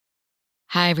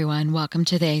Hi, everyone. Welcome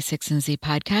to the A6Z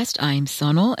podcast. I'm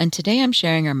Sonal, and today I'm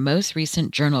sharing our most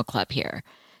recent journal club here.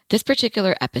 This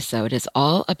particular episode is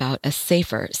all about a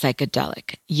safer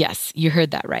psychedelic. Yes, you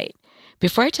heard that right.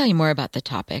 Before I tell you more about the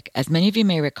topic, as many of you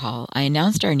may recall, I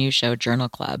announced our new show, Journal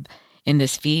Club, in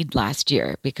this feed last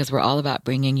year because we're all about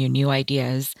bringing you new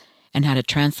ideas and how to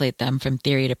translate them from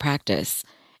theory to practice.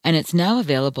 And it's now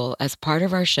available as part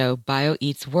of our show, Bio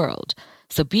Eats World.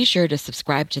 So be sure to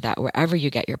subscribe to that wherever you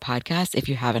get your podcasts if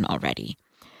you haven't already.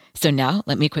 So now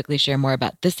let me quickly share more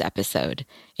about this episode.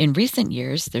 In recent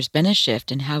years, there's been a shift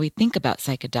in how we think about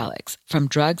psychedelics, from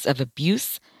drugs of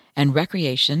abuse and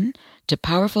recreation to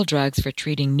powerful drugs for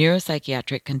treating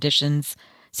neuropsychiatric conditions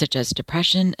such as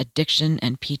depression, addiction,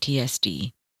 and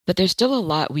PTSD. But there's still a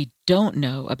lot we don't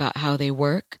know about how they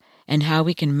work and how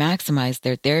we can maximize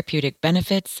their therapeutic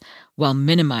benefits while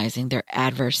minimizing their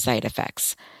adverse side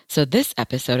effects. So this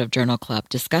episode of Journal Club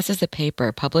discusses a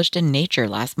paper published in Nature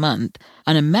last month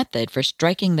on a method for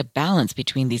striking the balance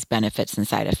between these benefits and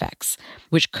side effects,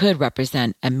 which could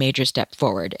represent a major step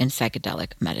forward in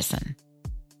psychedelic medicine.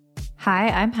 Hi,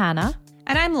 I'm Hannah.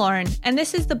 And I'm Lauren, and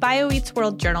this is the Bio Eats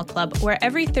World Journal Club, where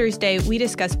every Thursday we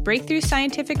discuss breakthrough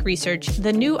scientific research,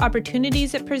 the new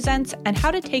opportunities it presents, and how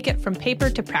to take it from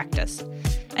paper to practice.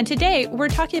 And today, we're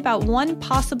talking about one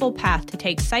possible path to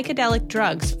take psychedelic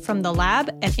drugs from the lab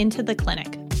and into the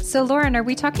clinic. So, Lauren, are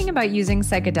we talking about using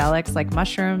psychedelics like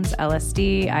mushrooms,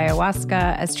 LSD,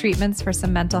 ayahuasca as treatments for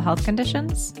some mental health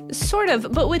conditions? Sort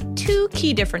of, but with two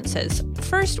key differences.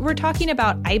 First, we're talking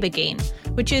about ibogaine,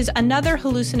 which is another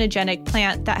hallucinogenic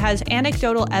plant that has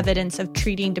anecdotal evidence of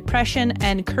treating depression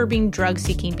and curbing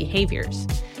drug-seeking behaviors.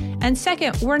 And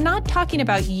second, we're not talking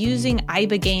about using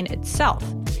ibogaine itself.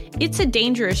 It's a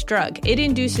dangerous drug. It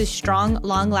induces strong,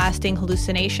 long-lasting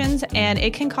hallucinations, and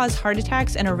it can cause heart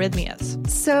attacks and arrhythmias.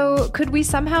 So could we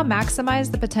somehow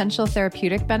maximize the potential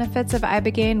therapeutic benefits of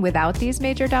ibogaine without these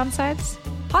major downsides?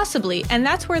 Possibly, and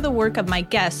that's where the work of my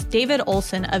guest, David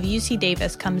Olson of UC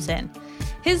Davis, comes in.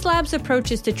 His lab's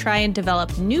approach is to try and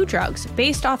develop new drugs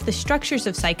based off the structures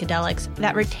of psychedelics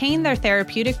that retain their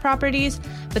therapeutic properties,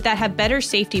 but that have better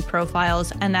safety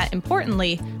profiles and that,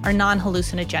 importantly, are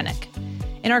non-hallucinogenic.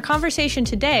 In our conversation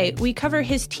today, we cover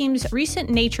his team's recent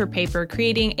Nature paper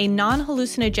creating a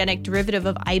non-hallucinogenic derivative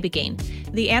of ibogaine,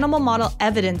 the animal model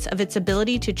evidence of its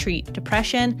ability to treat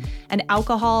depression and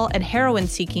alcohol and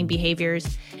heroin-seeking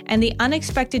behaviors, and the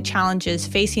unexpected challenges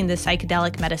facing the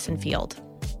psychedelic medicine field.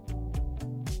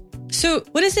 So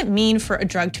what does it mean for a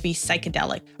drug to be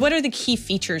psychedelic? What are the key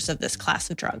features of this class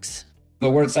of drugs?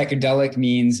 The word psychedelic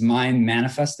means mind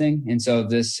manifesting. And so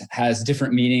this has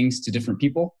different meanings to different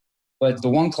people. But the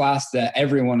one class that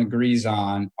everyone agrees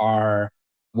on are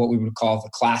what we would call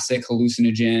the classic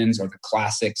hallucinogens or the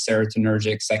classic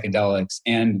serotonergic psychedelics.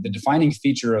 And the defining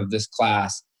feature of this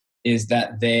class is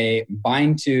that they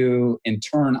bind to and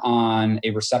turn on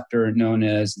a receptor known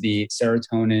as the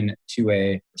serotonin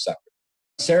 2A receptor.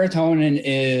 Serotonin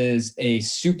is a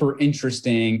super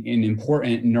interesting and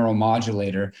important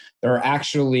neuromodulator. There are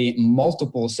actually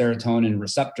multiple serotonin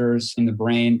receptors in the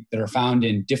brain that are found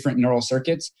in different neural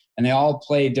circuits, and they all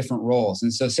play different roles.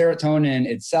 And so serotonin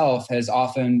itself has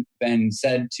often been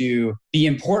said to be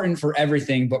important for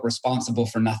everything but responsible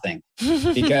for nothing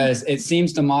because it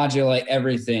seems to modulate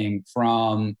everything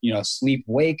from,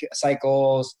 sleep-wake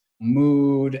cycles,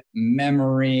 mood,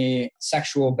 memory,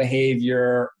 sexual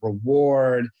behavior,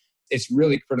 reward. It's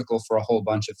really critical for a whole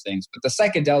bunch of things. But the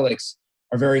psychedelics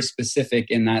are very specific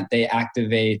in that they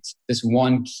activate this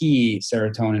one key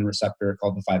serotonin receptor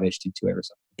called the 5-HT2A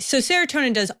receptor. So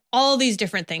serotonin does all these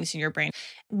different things in your brain.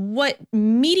 What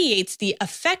mediates the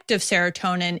effect of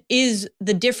serotonin is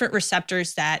the different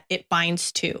receptors that it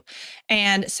binds to.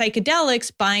 And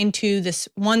psychedelics bind to this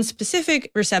one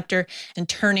specific receptor and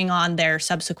turning on their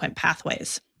subsequent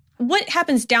pathways. What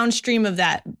happens downstream of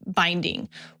that binding?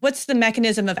 What's the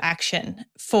mechanism of action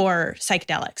for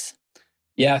psychedelics?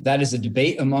 Yeah, that is a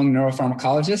debate among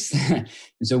neuropharmacologists. And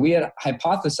so we had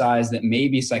hypothesized that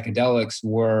maybe psychedelics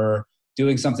were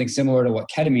doing something similar to what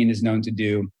ketamine is known to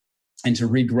do and to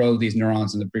regrow these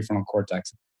neurons in the prefrontal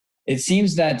cortex. It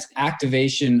seems that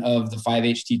activation of the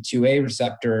 5-HT2A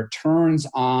receptor turns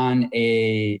on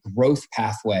a growth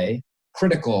pathway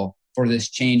critical for this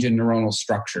change in neuronal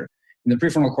structure. And the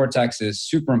prefrontal cortex is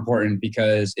super important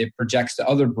because it projects to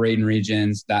other brain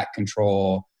regions that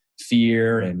control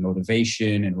fear and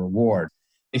motivation and reward.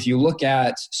 If you look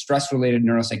at stress-related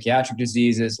neuropsychiatric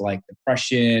diseases like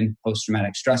depression,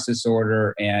 post-traumatic stress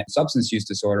disorder, and substance use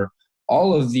disorder,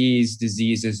 all of these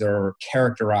diseases are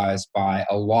characterized by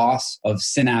a loss of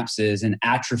synapses and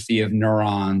atrophy of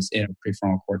neurons in the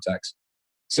prefrontal cortex.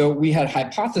 So we had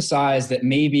hypothesized that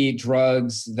maybe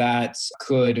drugs that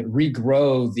could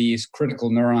regrow these critical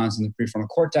neurons in the prefrontal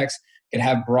cortex could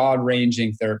have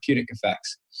broad-ranging therapeutic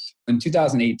effects. In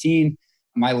 2018,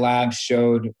 my lab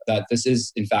showed that this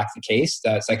is in fact the case,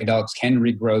 that psychedelics can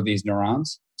regrow these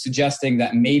neurons, suggesting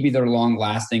that maybe their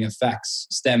long-lasting effects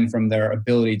stem from their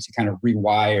ability to kind of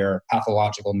rewire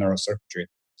pathological neurocircuitry.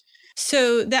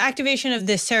 So the activation of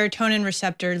the serotonin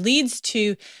receptor leads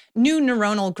to new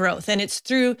neuronal growth, and it's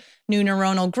through new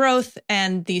neuronal growth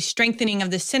and the strengthening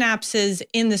of the synapses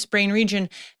in this brain region.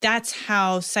 That's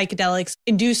how psychedelics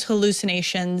induce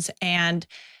hallucinations and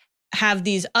have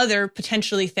these other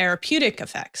potentially therapeutic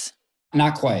effects.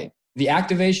 Not quite. The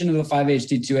activation of the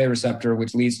 5-HT2A receptor,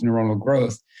 which leads to neuronal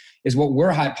growth, is what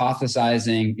we're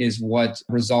hypothesizing is what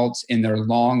results in their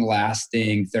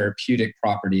long-lasting therapeutic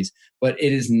properties, but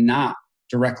it is not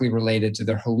directly related to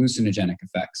their hallucinogenic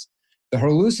effects. The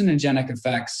hallucinogenic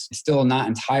effects, still not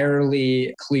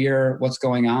entirely clear what's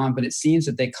going on, but it seems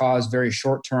that they cause very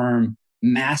short-term,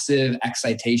 massive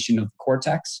excitation of the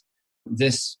cortex.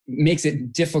 This makes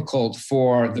it difficult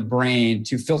for the brain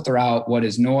to filter out what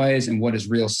is noise and what is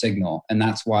real signal, and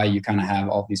that's why you kind of have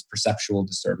all these perceptual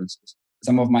disturbances.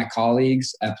 Some of my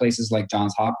colleagues at places like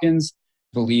Johns Hopkins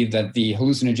believe that the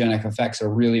hallucinogenic effects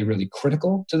are really, really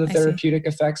critical to the therapeutic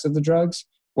effects of the drugs,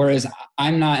 whereas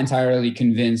I'm not entirely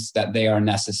convinced that they are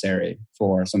necessary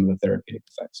for some of the therapeutic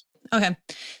effects. Okay,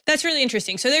 that's really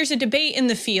interesting. So there's a debate in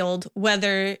the field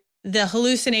whether the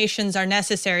hallucinations are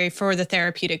necessary for the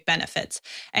therapeutic benefits.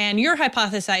 And you're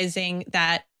hypothesizing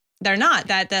that they're not,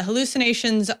 that the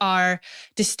hallucinations are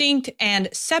distinct and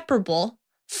separable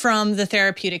from the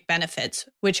therapeutic benefits,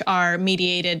 which are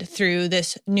mediated through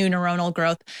this new neuronal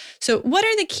growth. So what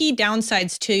are the key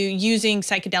downsides to using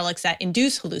psychedelics that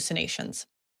induce hallucinations?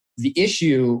 The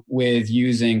issue with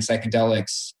using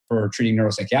psychedelics for treating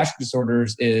neuropsychiatric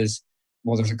disorders is,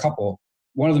 well, there's a couple.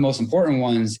 One of the most important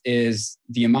ones is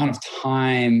the amount of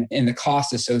time and the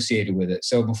cost associated with it.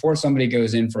 So before somebody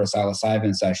goes in for a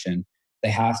psilocybin session, they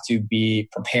have to be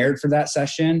prepared for that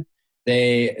session.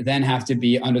 They then have to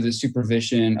be under the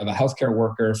supervision of a healthcare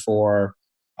worker for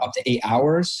up to 8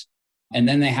 hours. And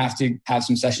then they have to have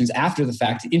some sessions after the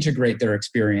fact to integrate their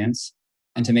experience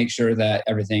and to make sure that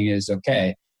everything is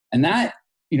okay. And that,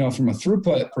 from a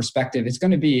throughput perspective, it's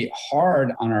going to be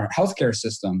hard on our healthcare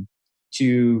system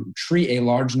to treat a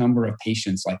large number of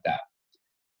patients like that.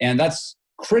 And that's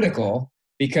critical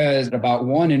because about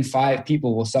 1 in 5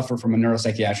 people will suffer from a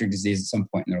neuropsychiatric disease at some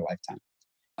point in their lifetime.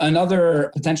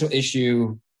 Another potential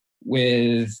issue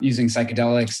with using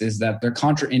psychedelics is that they're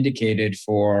contraindicated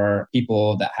for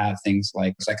people that have things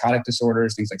like psychotic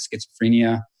disorders, things like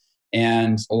schizophrenia,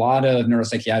 and a lot of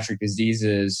neuropsychiatric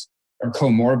diseases are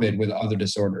comorbid with other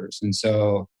disorders. And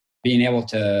so being able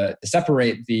to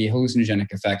separate the hallucinogenic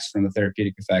effects from the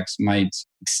therapeutic effects might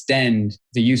extend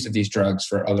the use of these drugs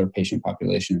for other patient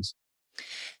populations.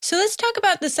 So let's talk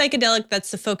about the psychedelic that's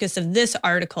the focus of this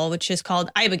article, which is called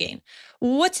ibogaine.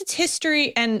 What's its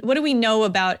history and what do we know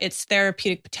about its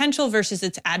therapeutic potential versus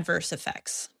its adverse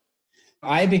effects?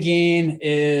 Ibogaine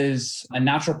is a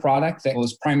natural product that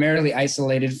was primarily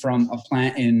isolated from a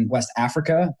plant in West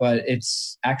Africa, but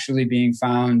it's actually being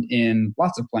found in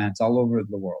lots of plants all over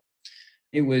the world.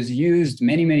 It was used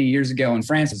many, many years ago in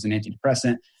France as an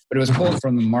antidepressant, but it was pulled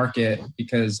from the market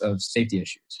because of safety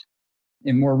issues.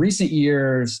 In more recent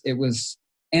years, it was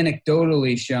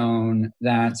anecdotally shown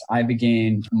that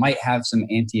ibogaine might have some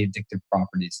anti-addictive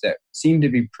properties that seem to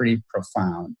be pretty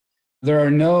profound. There are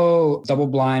no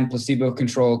double-blind,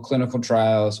 placebo-controlled clinical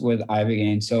trials with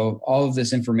ibogaine, so all of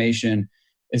this information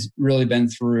has really been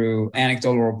through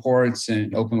anecdotal reports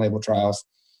and open-label trials.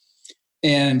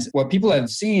 And what people have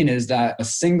seen is that a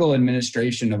single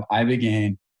administration of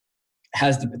ibogaine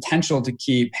has the potential to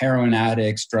keep heroin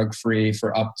addicts drug-free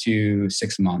for up to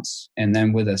 6 months. And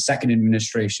then with a second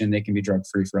administration, they can be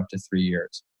drug-free for up to 3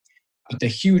 years. But the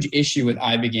huge issue with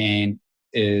ibogaine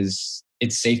is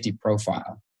its safety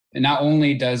profile. And not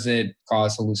only does it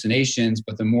cause hallucinations,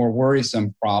 but the more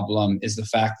worrisome problem is the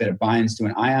fact that it binds to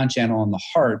an ion channel in the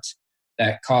heart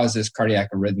that causes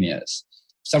cardiac arrhythmias.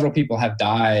 Several people have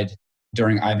died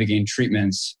during ibogaine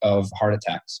treatments of heart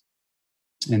attacks.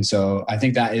 And so I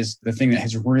think that is the thing that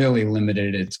has really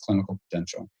limited its clinical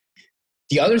potential.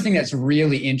 The other thing that's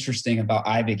really interesting about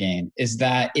ibogaine is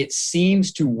that it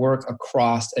seems to work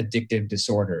across addictive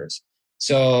disorders.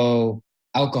 So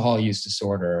alcohol use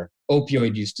disorder,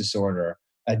 opioid use disorder,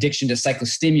 addiction to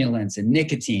psychostimulants and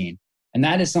nicotine. And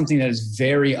that is something that is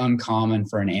very uncommon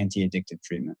for an anti-addictive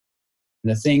treatment.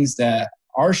 The things that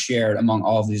are shared among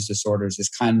all of these disorders is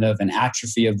kind of an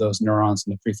atrophy of those neurons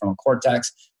in the prefrontal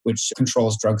cortex, which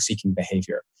controls drug-seeking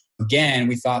behavior. Again,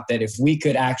 we thought that if we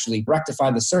could actually rectify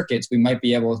the circuits, we might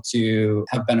be able to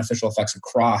have beneficial effects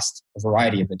across a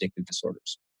variety of addictive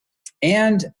disorders.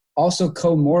 And also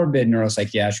comorbid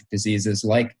neuropsychiatric diseases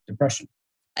like depression.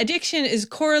 Addiction is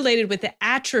correlated with the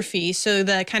atrophy, so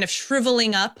the kind of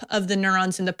shriveling up of the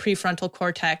neurons in the prefrontal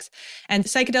cortex. And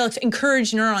psychedelics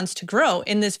encourage neurons to grow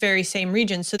in this very same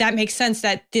region. So that makes sense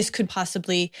that this could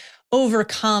possibly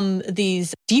overcome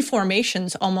these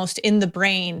deformations almost in the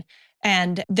brain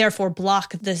and therefore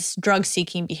block this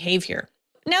drug-seeking behavior.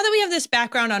 Now that we have this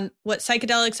background on what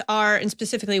psychedelics are and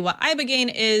specifically what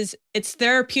ibogaine is, its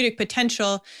therapeutic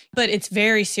potential, but its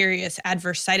very serious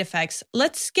adverse side effects,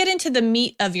 let's get into the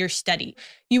meat of your study.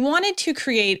 You wanted to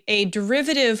create a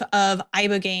derivative of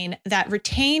ibogaine that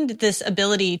retained this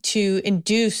ability to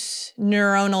induce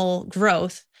neuronal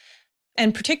growth.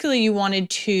 And particularly, you wanted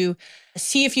to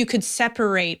see if you could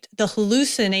separate the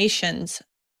hallucinations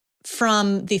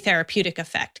from the therapeutic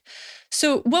effect.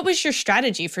 So what was your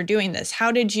strategy for doing this?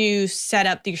 How did you set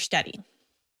up your study?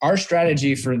 Our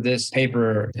strategy for this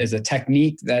paper is a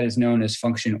technique that is known as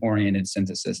function-oriented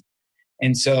synthesis.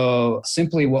 And so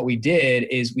simply what we did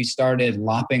is we started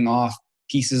lopping off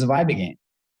pieces of ibogaine.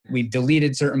 We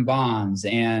deleted certain bonds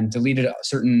and deleted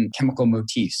certain chemical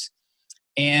motifs.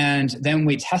 And then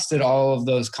we tested all of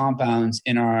those compounds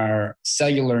in our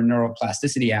cellular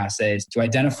neuroplasticity assays to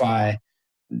identify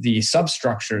the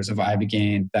substructures of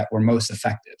ibogaine that were most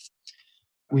effective.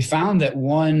 We found that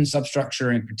one substructure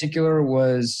in particular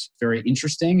was very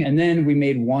interesting, and then we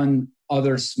made one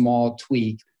other small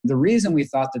tweak. The reason we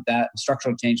thought that that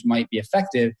structural change might be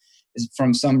effective is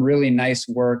from some really nice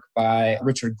work by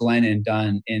Richard Glennon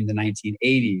done in the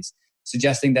 1980s,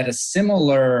 suggesting that a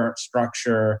similar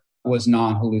structure was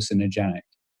non-hallucinogenic.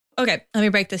 Okay, let me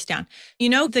break this down. You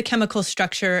know the chemical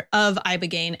structure of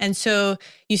ibogaine, and so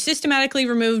you systematically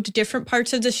removed different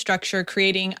parts of the structure,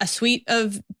 creating a suite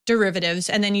of derivatives,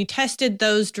 and then you tested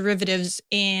those derivatives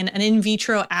in an in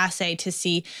vitro assay to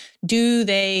see, do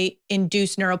they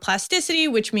induce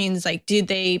neuroplasticity, which means like, do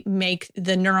they make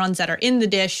the neurons that are in the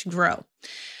dish grow?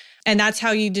 And that's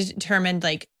how you determined,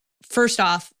 like, first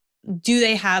off, do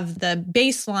they have the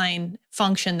baseline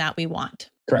function that we want?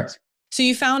 Correct. So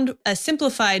you found a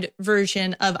simplified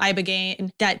version of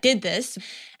ibogaine that did this,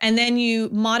 and then you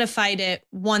modified it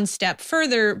one step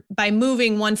further by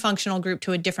moving one functional group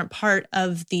to a different part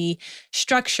of the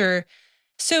structure.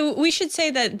 So we should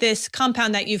say that this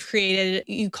compound that you've created,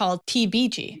 you call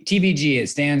TBG. TBG, it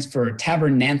stands for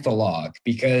tabernanthalog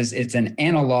because it's an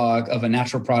analog of a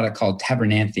natural product called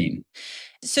tabernanthine.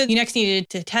 So you next needed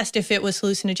to test if it was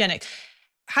hallucinogenic.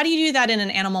 How do you do that in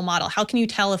an animal model? How can you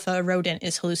tell if a rodent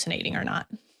is hallucinating or not?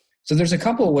 So there's a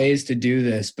couple of ways to do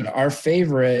this, but our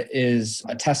favorite is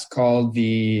a test called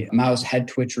the mouse head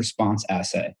twitch response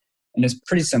assay. And it's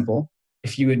pretty simple.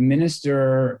 If you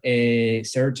administer a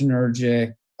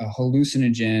serotonergic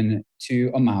hallucinogen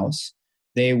to a mouse,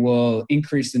 they will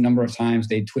increase the number of times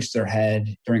they twitch their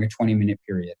head during a 20-minute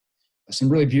period. Some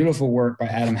really beautiful work by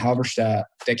Adam Halberstadt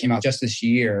that came out just this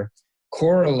year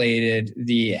correlated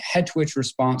the head twitch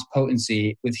response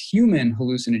potency with human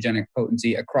hallucinogenic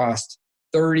potency across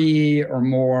 30 or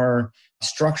more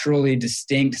structurally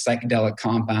distinct psychedelic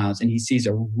compounds. And he sees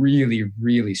a really,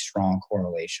 really strong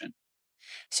correlation.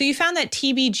 So you found that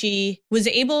TBG was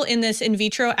able in this in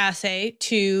vitro assay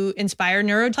to inspire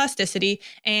neuroplasticity,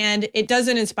 and it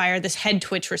doesn't inspire this head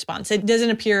twitch response. It doesn't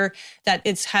appear that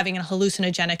it's having a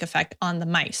hallucinogenic effect on the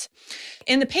mice.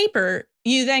 In the paper,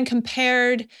 you then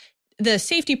compared the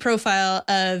safety profile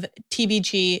of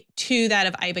TBG to that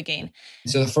of ibogaine.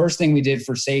 So the first thing we did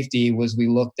for safety was we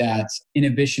looked at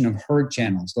inhibition of hERG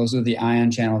channels. Those are the ion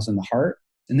channels in the heart.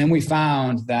 And then we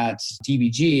found that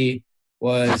TBG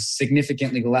was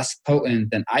significantly less potent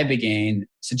than ibogaine,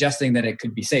 suggesting that it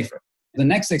could be safer. The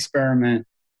next experiment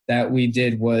that we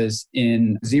did was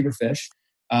in zebrafish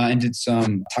and did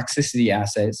some toxicity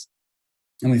assays.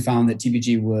 And we found that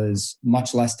TBG was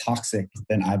much less toxic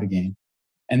than ibogaine.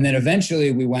 And then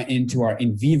eventually we went into our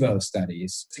in vivo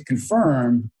studies to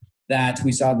confirm that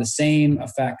we saw the same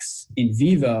effects in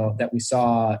vivo that we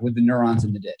saw with the neurons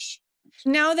in the dish.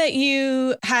 Now that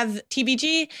you have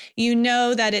TBG, you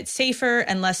know that it's safer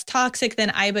and less toxic than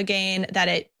ibogaine, that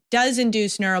it does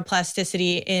induce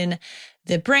neuroplasticity in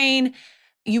the brain.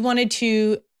 You wanted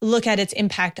to look at its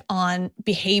impact on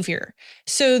behavior.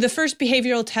 So the first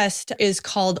behavioral test is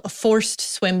called a forced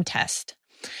swim test.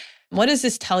 What does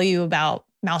this tell you about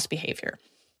mouse behavior?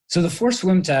 So the forced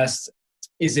swim test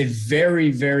is a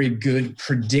very, very good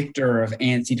predictor of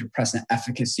antidepressant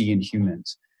efficacy in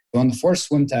humans. So on the forced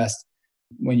swim test,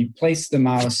 when you place the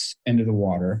mouse into the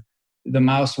water, the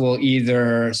mouse will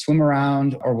either swim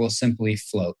around or will simply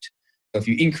float. So if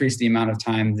you increase the amount of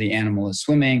time the animal is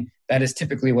swimming, that is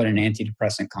typically what an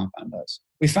antidepressant compound does.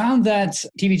 We found that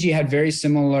TBG had very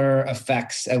similar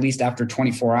effects, at least after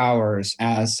 24 hours,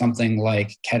 as something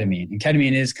like ketamine. And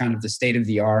ketamine is kind of the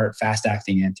state-of-the-art,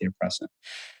 fast-acting antidepressant.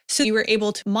 So you were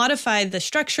able to modify the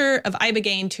structure of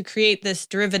ibogaine to create this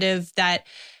derivative that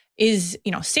is,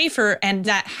 safer and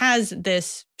that has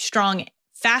this strong,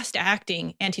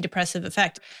 fast-acting antidepressive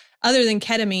effect. Other than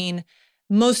ketamine,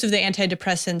 most of the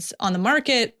antidepressants on the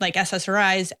market, like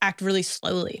SSRIs, act really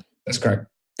slowly. That's correct.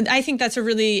 I think that's a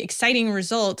really exciting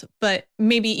result, but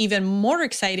maybe even more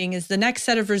exciting is the next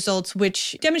set of results,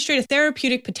 which demonstrate a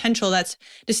therapeutic potential that's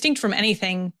distinct from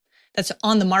anything that's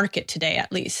on the market today,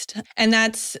 at least. And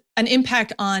that's an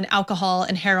impact on alcohol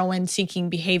and heroin seeking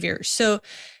behavior. So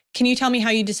can you tell me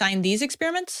how you designed these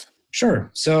experiments?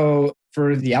 Sure. So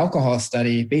for the alcohol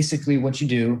study, basically what you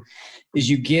do is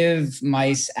you give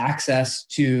mice access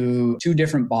to two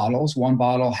different bottles. One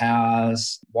bottle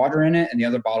has water in it and the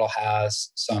other bottle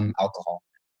has some alcohol.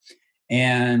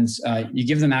 And you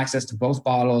give them access to both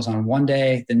bottles on one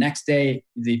day. The next day,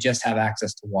 they just have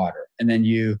access to water. And then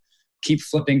you keep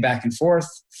flipping back and forth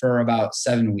for about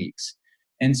 7 weeks.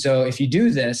 And so if you do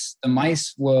this, the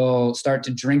mice will start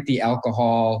to drink the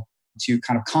alcohol to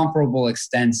kind of comparable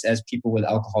extents as people with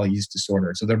alcohol use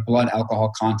disorder. So their blood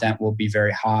alcohol content will be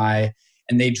very high,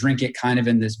 and they drink it kind of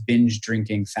in this binge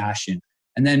drinking fashion.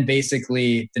 And then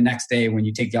basically the next day when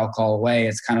you take the alcohol away,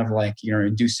 it's kind of like you're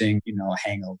inducing, a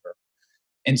hangover.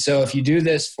 And so if you do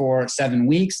this for 7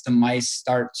 weeks, the mice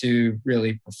start to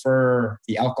really prefer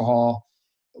the alcohol.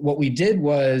 What we did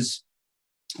was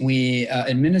we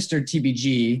administered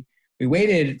TBG. We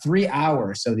waited 3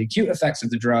 hours. So the acute effects of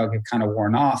the drug have kind of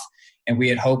worn off. And we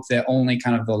had hoped that only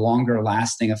kind of the longer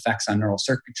lasting effects on neural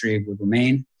circuitry would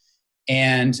remain.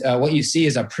 And what you see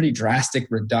is a pretty drastic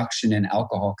reduction in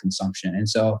alcohol consumption. And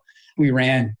so we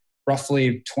ran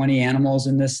roughly 20 animals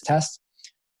in this test.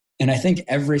 And I think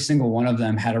every single one of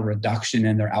them had a reduction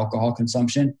in their alcohol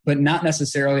consumption, but not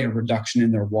necessarily a reduction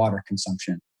in their water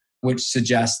consumption, which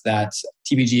suggests that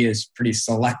TBG is pretty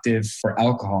selective for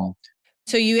alcohol.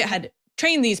 So you had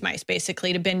trained these mice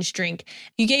basically to binge drink.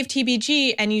 You gave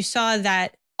TBG and you saw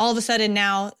that all of a sudden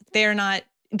now they're not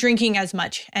drinking as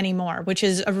much anymore, which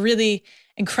is a really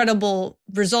incredible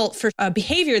result for a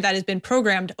behavior that has been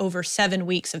programmed over 7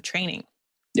 weeks of training.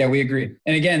 Yeah, we agree.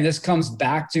 And again, this comes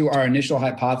back to our initial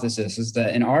hypothesis is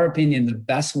that in our opinion, the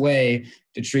best way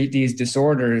to treat these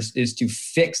disorders is to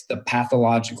fix the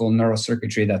pathological neural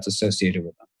circuitry that's associated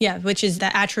with them. Yeah, which is the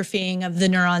atrophying of the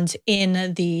neurons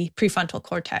in the prefrontal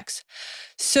cortex.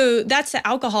 So that's the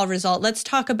alcohol result. Let's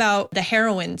talk about the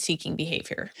heroin-seeking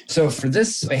behavior. So for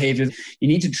this behavior, you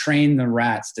need to train the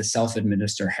rats to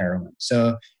self-administer heroin.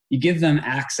 So you give them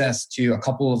access to a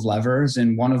couple of levers,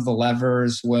 and one of the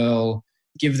levers will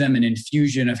give them an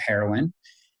infusion of heroin.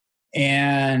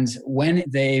 And when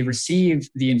they receive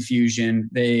the infusion,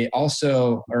 they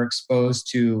also are exposed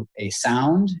to a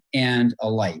sound and a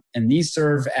light. And these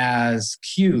serve as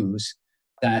cues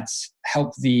that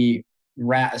help the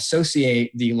rat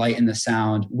associate the light and the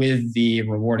sound with the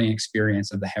rewarding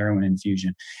experience of the heroin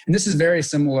infusion. And this is very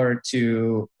similar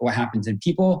to what happens in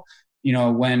people.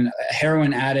 When a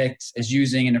heroin addict is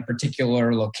using in a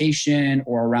particular location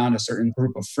or around a certain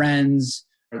group of friends,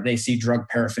 or they see drug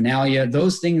paraphernalia,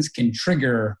 those things can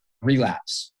trigger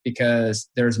relapse because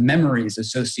there's memories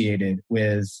associated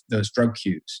with those drug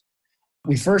cues.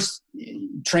 We first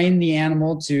train the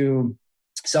animal to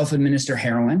self-administer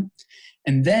heroin.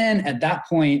 And then at that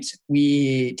point,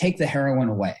 we take the heroin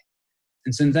away.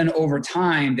 And so then over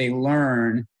time, they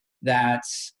learn that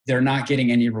they're not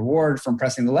getting any reward from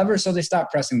pressing the lever, so they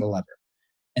stop pressing the lever.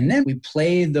 And then we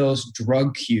play those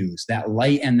drug cues, that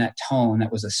light and that tone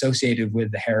that was associated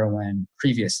with the heroin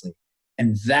previously.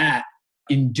 And that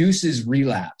induces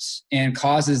relapse and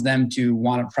causes them to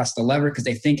want to press the lever because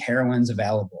they think heroin's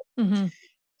available. Mm-hmm.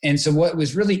 And so what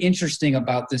was really interesting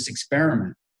about this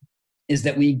experiment is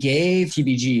that we gave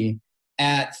TBG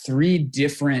at 3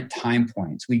 different time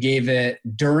points. We gave it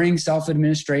during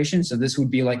self-administration. So this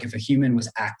would be like if a human was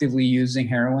actively using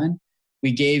heroin.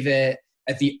 We gave it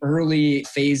at the early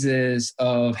phases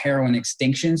of heroin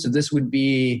extinction. So this would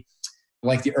be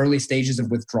like the early stages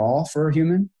of withdrawal for a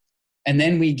human. And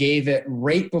then we gave it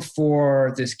right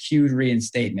before this cued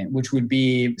reinstatement, which would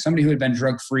be somebody who had been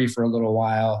drug-free for a little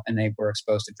while and they were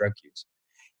exposed to drug cues.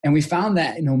 And we found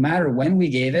that no matter when we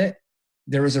gave it,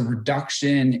 there was a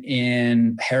reduction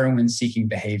in heroin-seeking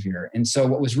behavior. And so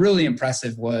what was really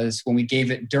impressive was when we gave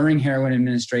it during heroin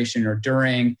administration or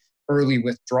during early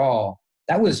withdrawal,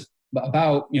 that was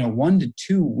about 1 to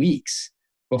 2 weeks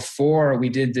before we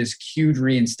did this huge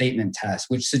reinstatement test,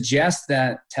 which suggests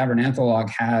that tabernanthalog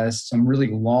has some really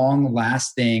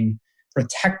long-lasting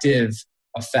protective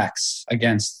effects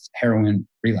against heroin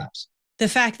relapse. The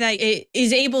fact that it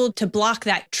is able to block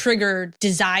that trigger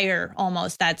desire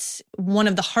almost, that's one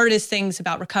of the hardest things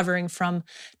about recovering from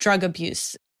drug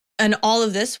abuse. And all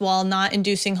of this while not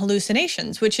inducing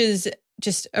hallucinations, which is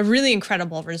just a really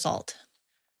incredible result.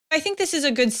 I think this is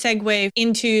a good segue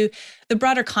into the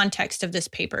broader context of this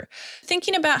paper.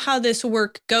 Thinking about how this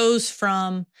work goes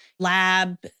from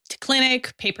lab to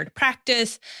clinic, paper to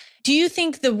practice, do you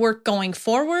think the work going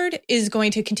forward is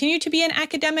going to continue to be an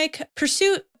academic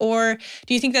pursuit? Or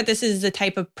do you think that this is the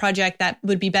type of project that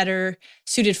would be better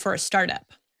suited for a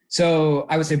startup? So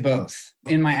I would say both.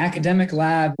 In my academic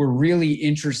lab, we're really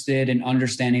interested in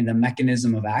understanding the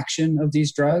mechanism of action of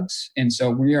these drugs. And so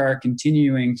we are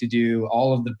continuing to do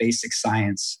all of the basic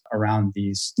science around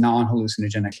these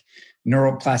non-hallucinogenic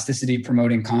neuroplasticity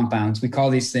promoting compounds. We call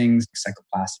these things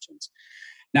psychoplastogens.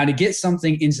 Now, to get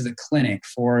something into the clinic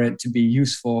for it to be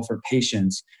useful for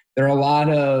patients, there are a lot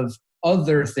of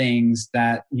other things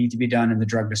that need to be done in the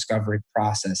drug discovery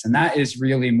process. And that is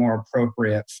really more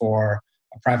appropriate for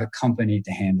a private company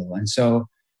to handle. And so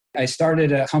I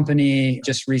started a company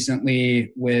just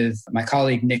recently with my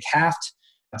colleague, Nick Haft.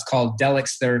 It's called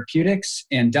Psychedelics Therapeutics.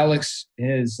 And Psychedelics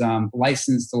has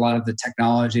licensed a lot of the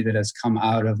technology that has come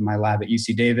out of my lab at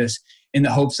UC Davis in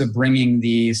the hopes of bringing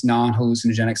these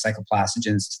non-hallucinogenic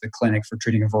psychoplastogens to the clinic for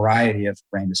treating a variety of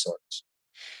brain disorders.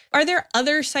 Are there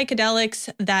other psychedelics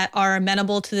that are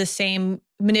amenable to the same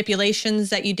manipulations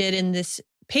that you did in this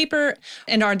paper?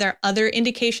 And are there other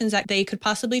indications that they could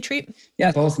possibly treat?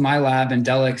 Yeah, both my lab and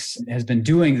Psychedelics has been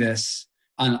doing this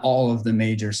on all of the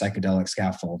major psychedelic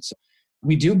scaffolds.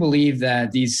 We do believe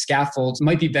that these scaffolds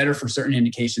might be better for certain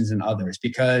indications than others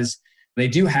because they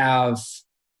do have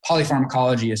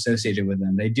polypharmacology associated with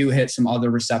them. They do hit some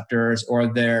other receptors,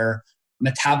 or their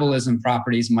metabolism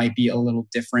properties might be a little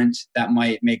different. That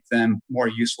might make them more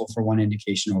useful for one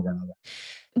indication over another.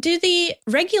 Do the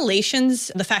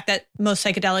regulations, the fact that most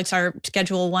psychedelics are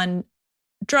Schedule I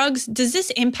drugs, does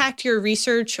this impact your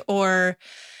research or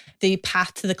the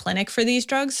path to the clinic for these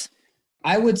drugs?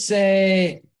 I would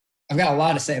say I've got a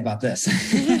lot to say about this.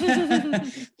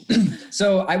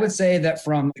 So I would say that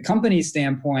from the company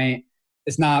standpoint,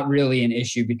 it's not really an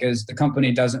issue because the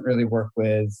company doesn't really work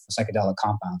with psychedelic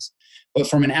compounds. But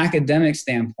from an academic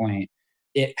standpoint,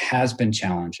 it has been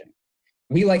challenging.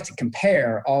 We like to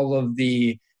compare all of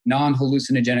the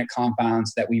non-hallucinogenic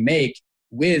compounds that we make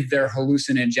with their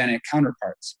hallucinogenic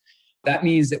counterparts. That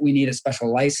means that we need a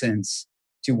special license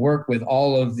to work with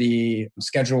all of the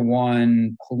Schedule I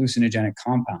hallucinogenic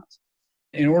compounds.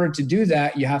 In order to do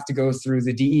that, you have to go through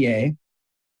the DEA,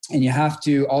 and you have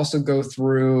to also go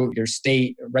through your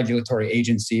state regulatory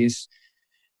agencies.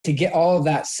 To get all of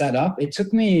that set up, it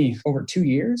took me over 2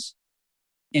 years,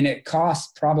 and it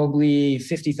cost probably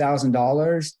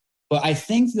 $50,000. But I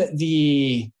think that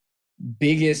the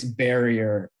biggest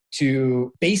barrier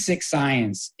to basic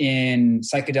science in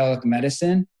psychedelic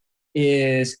medicine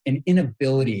is an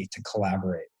inability to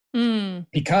collaborate.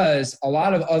 Because a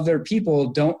lot of other people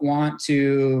don't want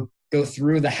to go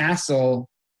through the hassle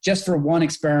just for one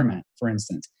experiment, for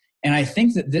instance. And I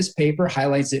think that this paper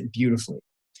highlights it beautifully.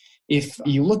 If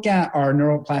you look at our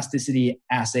neuroplasticity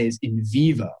assays in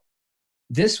vivo,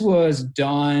 this was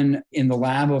done in the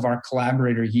lab of our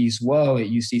collaborator Yi Zhuo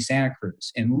at UC Santa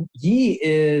Cruz. And Yi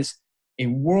is a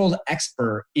world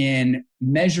expert in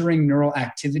measuring neural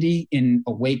activity in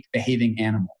awake behaving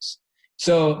animals.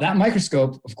 So that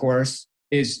microscope, of course,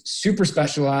 is super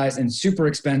specialized and super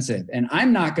expensive. And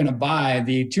I'm not going to buy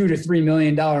the $2 to $3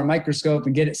 million microscope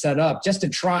and get it set up just to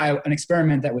try an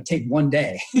experiment that would take one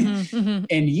day. And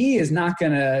Yi is not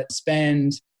going to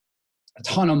spend a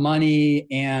ton of money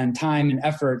and time and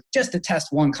effort just to test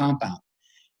one compound.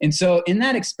 And so in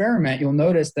that experiment, you'll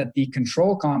notice that the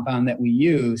control compound that we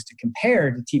used to compare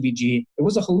to TBG, it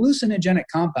was a hallucinogenic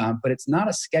compound, but it's not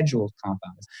a scheduled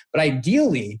compound. But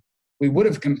ideally, we would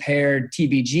have compared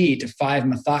TBG to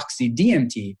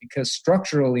 5-methoxy-DMT because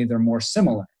structurally they're more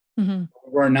similar.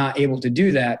 We're not able to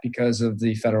do that because of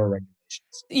the federal regulations.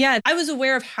 Yeah, I was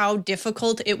aware of how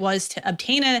difficult it was to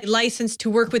obtain a license to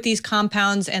work with these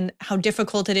compounds and how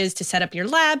difficult it is to set up your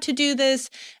lab to do this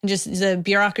and just the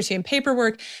bureaucracy and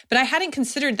paperwork. But I hadn't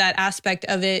considered that aspect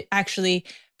of it actually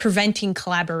preventing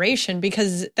collaboration,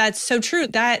 because that's so true.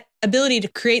 That ability to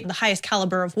create the highest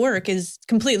caliber of work is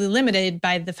completely limited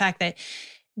by the fact that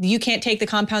you can't take the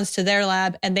compounds to their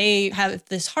lab and they have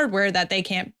this hardware that they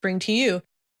can't bring to you.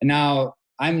 Now,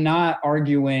 I'm not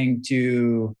arguing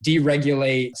to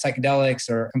deregulate psychedelics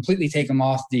or completely take them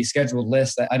off the scheduled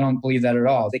list. I don't believe that at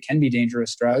all. They can be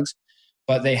dangerous drugs,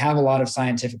 but they have a lot of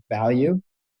scientific value.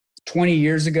 20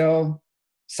 years ago,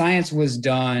 science was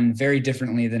done very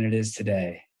differently than it is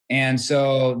today. And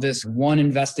so this one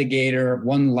investigator,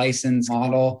 one license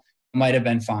model might have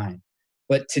been fine.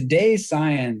 But today's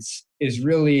science is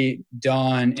really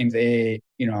done in an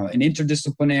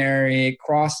interdisciplinary,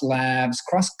 cross labs,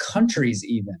 cross countries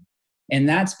even. And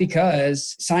that's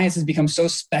because science has become so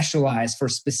specialized for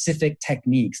specific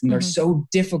techniques, and they're so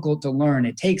difficult to learn.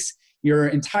 It takes your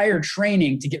entire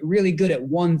training to get really good at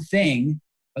one thing,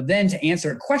 but then to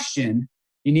answer a question,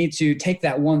 you need to take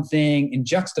that one thing and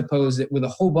juxtapose it with a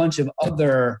whole bunch of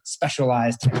other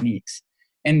specialized techniques.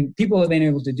 And people have been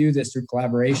able to do this through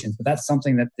collaborations, but that's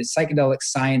something that the psychedelic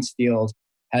science field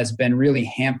has been really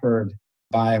hampered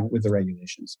by with the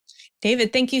regulations.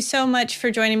 David, thank you so much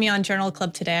for joining me on Journal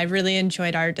Club today. I really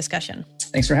enjoyed our discussion.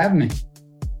 Thanks for having me.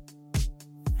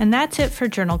 And that's it for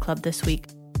Journal Club this week.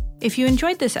 If you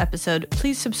enjoyed this episode,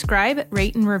 please subscribe,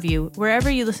 rate, and review wherever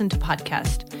you listen to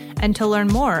podcasts. And to learn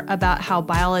more about how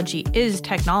biology is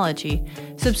technology,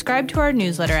 subscribe to our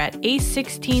newsletter at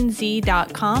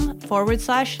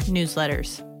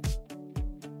a16z.com/newsletters.